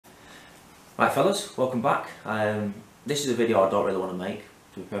Right fellas, welcome back. This is a video I don't really want to make,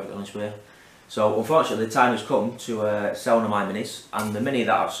 to be perfectly honest with you. So unfortunately the time has come to sell one of my minis, and the mini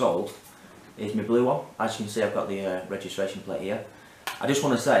that I've sold is my blue one. As you can see, I've got the registration plate here. I just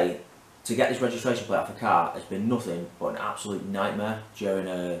want to say, to get this registration plate off a car has been nothing but an absolute nightmare during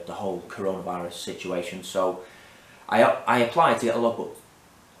the whole coronavirus situation. So I applied to get the logbook.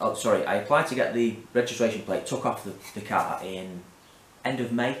 Oh, sorry, I applied to get the registration plate took off the car in end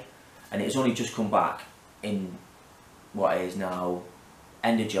of May, and it's only just come back in what is now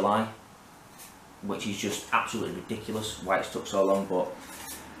end of July, which is just absolutely ridiculous why it's took so long. But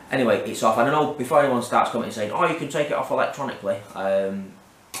anyway, it's off. And I know before anyone starts commenting saying, oh, you can take it off electronically, I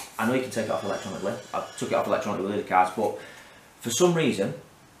know you can take it off electronically. I took it off electronically with other cars, but for some reason,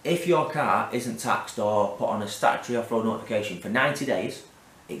 if your car isn't taxed or put on a statutory off-road notification for 90 days,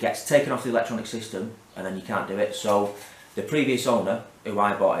 it gets taken off the electronic system and then you can't do it. So the previous owner, who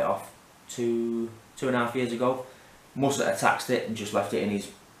I bought it off two and a half years ago, must have taxed it and just left it in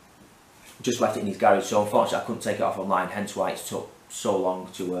his garage. So unfortunately I couldn't take it off online, hence why it's took so long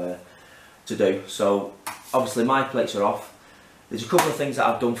to do. So obviously my plates are off. There's a couple of things that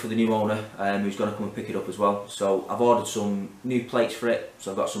I've done for the new owner, who's going to come and pick it up as well. So I've ordered some new plates for it.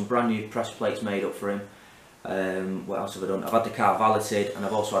 So I've got some brand new press plates made up for him. What else have I done? I've had the car valeted, and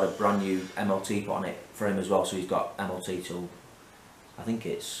I've also had a brand new MOT put on it for him as well. So he's got MOT till, I think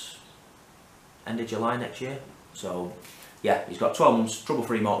it's end of July next year. So yeah, he's got 12 months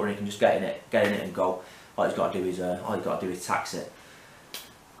trouble-free motor, and he can just get in it and go. All he's got to do is tax it.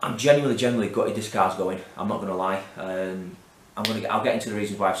 I'm genuinely gutted this car's going. I'm not going to lie. I'll get into the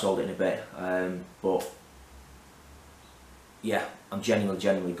reasons why I've sold it in a bit. But yeah, I'm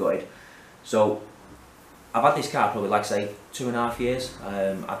genuinely gutted. So I've had this car probably, like I say, 2.5 years.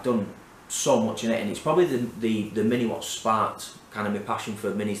 I've done so much in it, and it's probably the Mini what sparked kind of my passion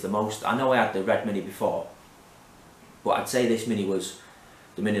for minis the most. I know I had the red Mini before, but I'd say this Mini was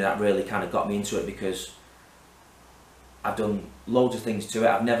the Mini that really kind of got me into it, because I've done loads of things to it.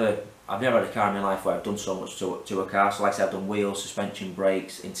 I've never had a car in my life where I've done so much to a car. So like I said, I've done wheels, suspension,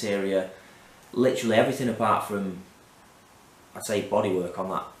 brakes, interior, literally everything apart from, I'd say, bodywork on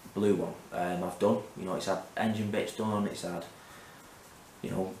that blue one. I've done, you know, it's had engine bits done, it's had, you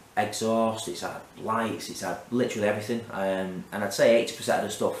know, exhaust, it's had lights, it's had literally everything. And I'd say 80% of the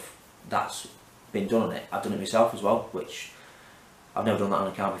stuff that's been done on it, I've done it myself as well, which I've never done that on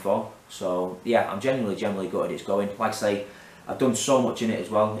a car before. So yeah, I'm genuinely gutted it's going. Like I say, I've done so much in it as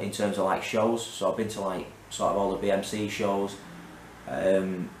well in terms of like shows. So I've been to like sort of all the BMC shows. I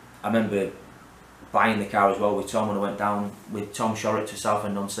remember buying the car as well with Tom when I went down with Tom Shorrock to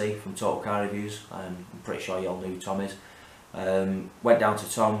Southend-on-Sea from Total Car Reviews. I'm pretty sure you all know who Tom is. Went down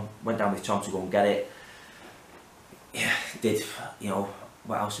with Tom to go and get it. Yeah, did, you know,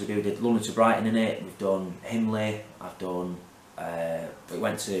 what else did we do? We did London to Brighton in it. We've done Himley. I've done. We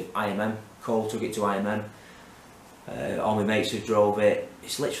went to IMM. Cole took it to IMM. All my mates who drove it.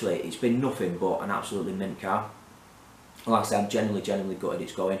 It's been nothing but an absolutely mint car. Like I said, I'm genuinely gutted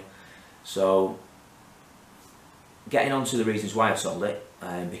it's going. So getting on to the reasons why I've sold it,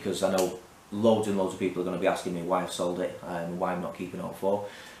 because I know loads and loads of people are going to be asking me why I've sold it and why I'm not keeping all four.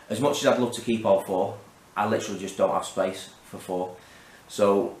 As much as I'd love to keep all four, I literally just don't have space for four.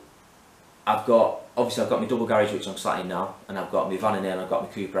 So obviously I've got my double garage which I'm sat in now, and I've got my van in there, and I've got my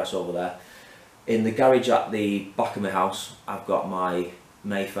Cooper S over there. In the garage at the back of my house, I've got my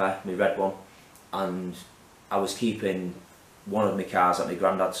Mayfair, my red one, and I was keeping one of my cars at my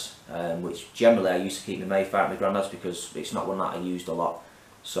granddad's, which generally I used to keep my Mayfair at my granddad's because it's not one that I used a lot.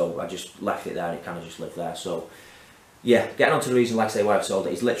 So I just left it there, and it kind of just lived there. So yeah, getting on to the reason, like I say, why I've sold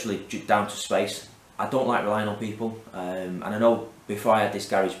it is literally down to space. I don't like relying on people, and I know before I had this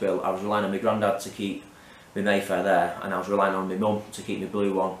garage built, I was relying on my granddad to keep my Mayfair there, and I was relying on my mum to keep my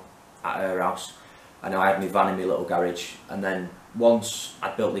blue one at her house, and I had my van in my little garage. And then once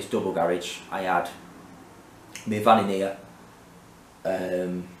I built this double garage, I had my van in here.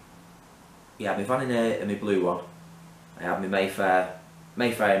 Yeah, my van in here and my blue one. I had my Mayfair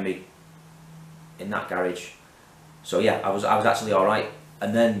in that garage. So yeah, I was actually all right.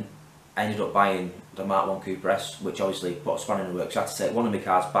 And then I ended up buying the Mark 1 Cooper S, which obviously put a spanner in the works. So I had to take one of my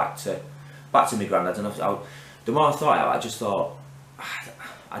cars back to my granddad's, and the more I thought about it, I just thought,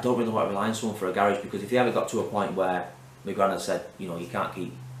 I don't really want to rely on someone for a garage, because if they ever got to a point where my granddad said, you know, you can't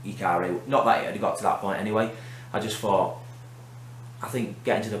keep your car here, not that it had got to that point anyway, I just thought, I think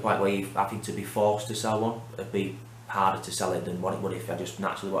getting to the point where you're having to be forced to sell one would be harder to sell it than what it would if I just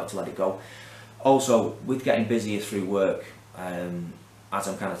naturally wanted to let it go. Also, with getting busier through work, as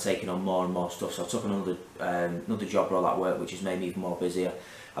I'm kind of taking on more and more stuff, so I took another job role at work, which has made me even more busier.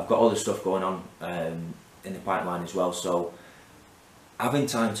 I've got other stuff going on in the pipeline as well, so having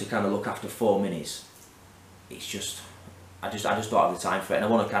time to kind of look after 4 minis, it's just, I just don't have the time for it, and I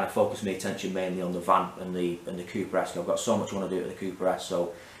want to kind of focus my attention mainly on the van and the Cooper S. I've got so much I want to do with the Cooper S,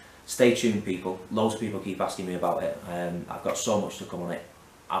 so stay tuned people. Loads of people keep asking me about it. I've got so much to come on it.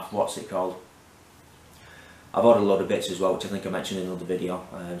 I've ordered a load of bits as well, which I think I mentioned in another video,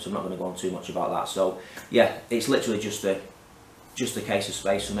 so I'm not going to go on too much about that. So yeah, it's literally just a case of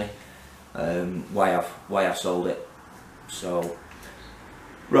space for me, why I've sold it. So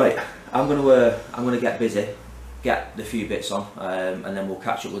right, I'm gonna get busy, get the few bits on, and then we'll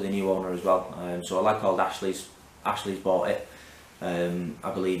catch up with the new owner as well. So a lad called Ashley's bought it.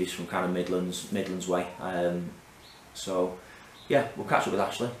 I believe he's from kind of Midlands way. So yeah, we'll catch up with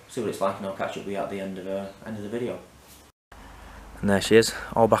Ashley, see what it's like, and I'll catch up with you at the end of the video. And there she is,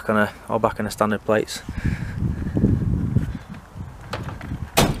 all back on her standard plates.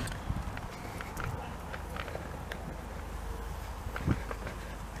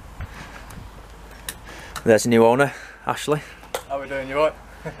 There's a new owner, Ashley. How are we doing? You alright?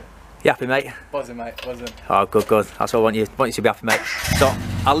 You happy, mate? Buzzing, mate, buzzing. Oh, good. That's what I want you to be happy, mate. So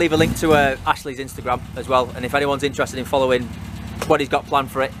I'll leave a link to Ashley's Instagram as well, and if anyone's interested in following what he's got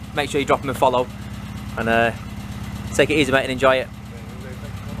planned for it, make sure you drop him a follow, and take it easy, mate, and enjoy it.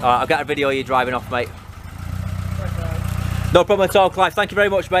 I'll get a video of you driving off, mate. No problem at all, Clive. Thank you very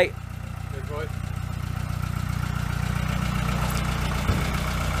much, mate.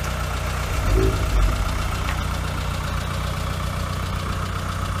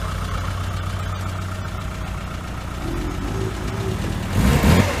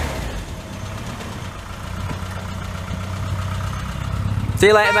 See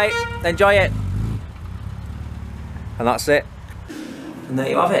you later, mate. Enjoy it. And that's it. And there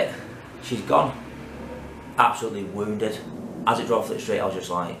you have it. She's gone. Absolutely wounded. As it drove through the street, I was just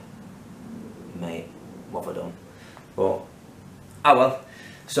like, mate, what have I done? But, oh well.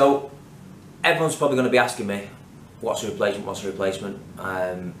 So, everyone's probably going to be asking me, what's a replacement?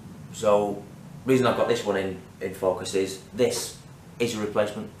 So, the reason I've got this one in focus is, this is a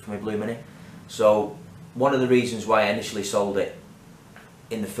replacement for my Blue Mini. So, one of the reasons why I initially sold it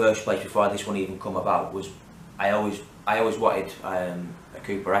in the first place, before this one even come about, was I always wanted a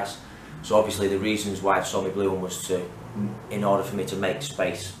Cooper S. So obviously the reasons why I sold my blue one was in order for me to make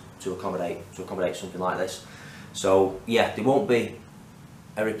space to accommodate something like this. So yeah, there won't be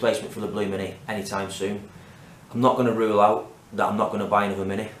a replacement for the Blue Mini anytime soon. I'm not going to rule out that I'm not going to buy another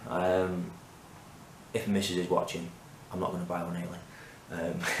Mini. If Mrs is watching, I'm not going to buy one anyway.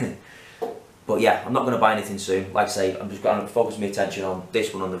 But yeah, I'm not going to buy anything soon. Like I say, I'm just going to focus my attention on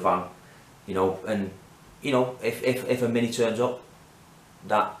this one, on the van, you know. And you know, if a Mini turns up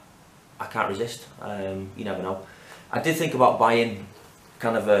that I can't resist, you never know. I did think about buying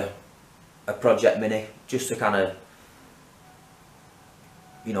kind of a project Mini, just to kind of,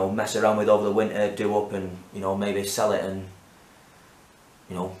 you know, mess around with over the winter, do up, and you know, maybe sell it, and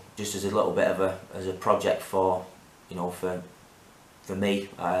you know, just as a little bit of a project for, you know, for me,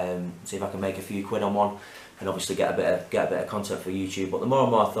 see if I can make a few quid on one, and obviously get a bit of content for YouTube. But the more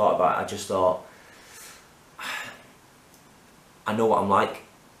and more I thought about it, I just thought, I know what I'm like.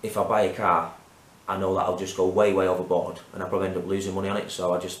 If I buy a car, I know that I'll just go way overboard, and I'll probably end up losing money on it.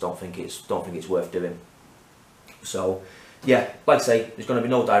 So I just don't think it's worth doing. So yeah, like I say, there's going to be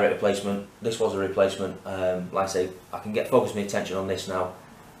no direct replacement. This was a replacement. Like I say, I can focus my attention on this now.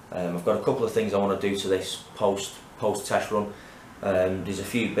 I've got a couple of things I want to do to this post test run. There's a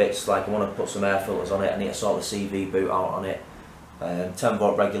few bits, like I want to put some air filters on it. I need to sort the CV boot out on it.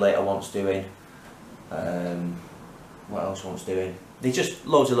 10-volt regulator wants doing. What else wants doing? There's just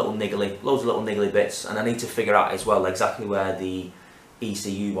loads of little niggly bits, and I need to figure out as well exactly where the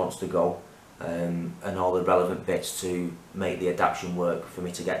ECU wants to go, and all the relevant bits to make the adaptation work for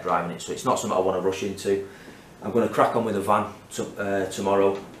me to get driving it. So it's not something I want to rush into. I'm going to crack on with the van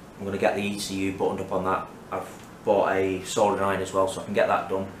tomorrow. I'm going to get the ECU buttoned up on that. I've bought a soldering iron as well, so I can get that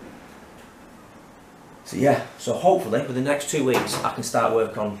done. So yeah, so hopefully within the next 2 weeks I can start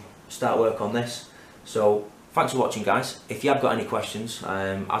work on this. So thanks for watching, guys. If you have got any questions,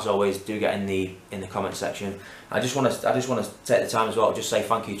 as always, do get in the comment section. I just want to take the time as well to just say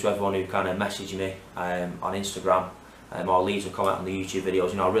thank you to everyone who kind of messaged me on Instagram, or leaves a comment on the YouTube videos.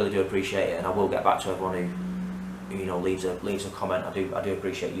 You know, I really do appreciate it, and I will get back to everyone who you know leaves a comment. I do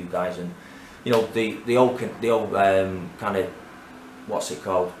appreciate you guys. And you know, the old kind of, what's it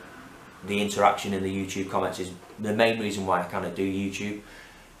called, the interaction in the YouTube comments is the main reason why I kind of do YouTube.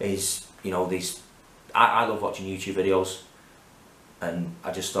 Is, you know, I love watching YouTube videos, and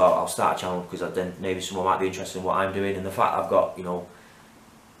I just thought I'll start a channel because then maybe someone might be interested in what I'm doing. And the fact I've got, you know,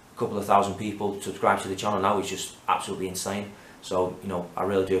 couple of thousand people subscribed to the channel now is just absolutely insane. So, you know, I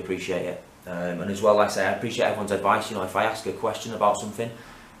really do appreciate it. And as well, like I say, I appreciate everyone's advice. You know, if I ask a question about something,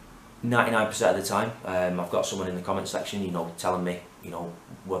 99% of the time, I've got someone in the comment section, you know, telling me, you know,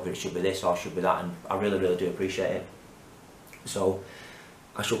 whether it should be this or should be that, and I really, really do appreciate it. So,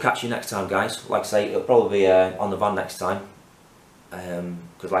 I shall catch you next time, guys. Like I say, it'll probably be on the van next time,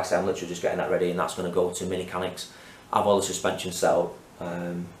 because like I say, I'm literally just getting that ready, and that's going to go to Mechanics, have all the suspension set up,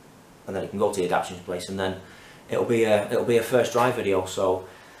 and then it can go to the adaptations place, and then it'll be a first drive video. So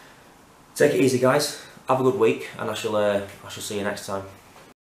take it easy, guys. Have a good week, and I shall see you next time.